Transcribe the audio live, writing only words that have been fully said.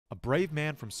A brave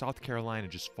man from South Carolina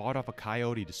just fought off a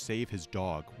coyote to save his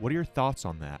dog. What are your thoughts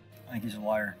on that? I think he's a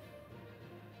liar.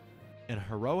 In a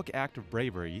heroic act of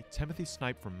bravery, Timothy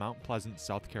Snipe from Mount Pleasant,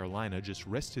 South Carolina just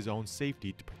risked his own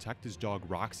safety to protect his dog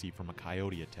Roxie from a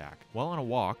coyote attack. While on a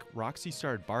walk, Roxie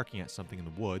started barking at something in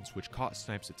the woods, which caught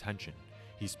Snipe's attention.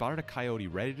 He spotted a coyote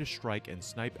ready to strike, and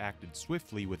Snipe acted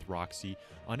swiftly with Roxie,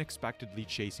 unexpectedly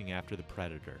chasing after the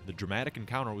predator. The dramatic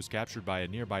encounter was captured by a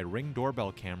nearby Ring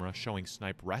doorbell camera showing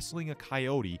Snipe wrestling a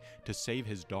coyote to save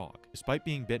his dog. Despite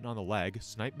being bitten on the leg,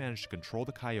 Snipe managed to control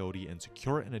the coyote and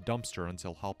secure it in a dumpster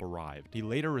until help arrived. He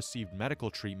later received medical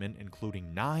treatment,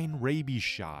 including 9 rabies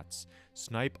shots.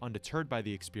 Snipe, undeterred by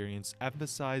the experience,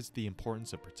 emphasized the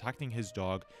importance of protecting his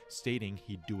dog, stating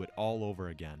he'd do it all over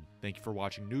again. Thank you for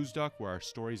watching News Duck, where our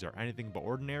stories are anything but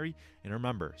ordinary, and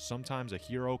remember, sometimes a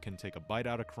hero can take a bite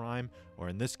out of crime, or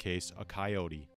in this case, a coyote.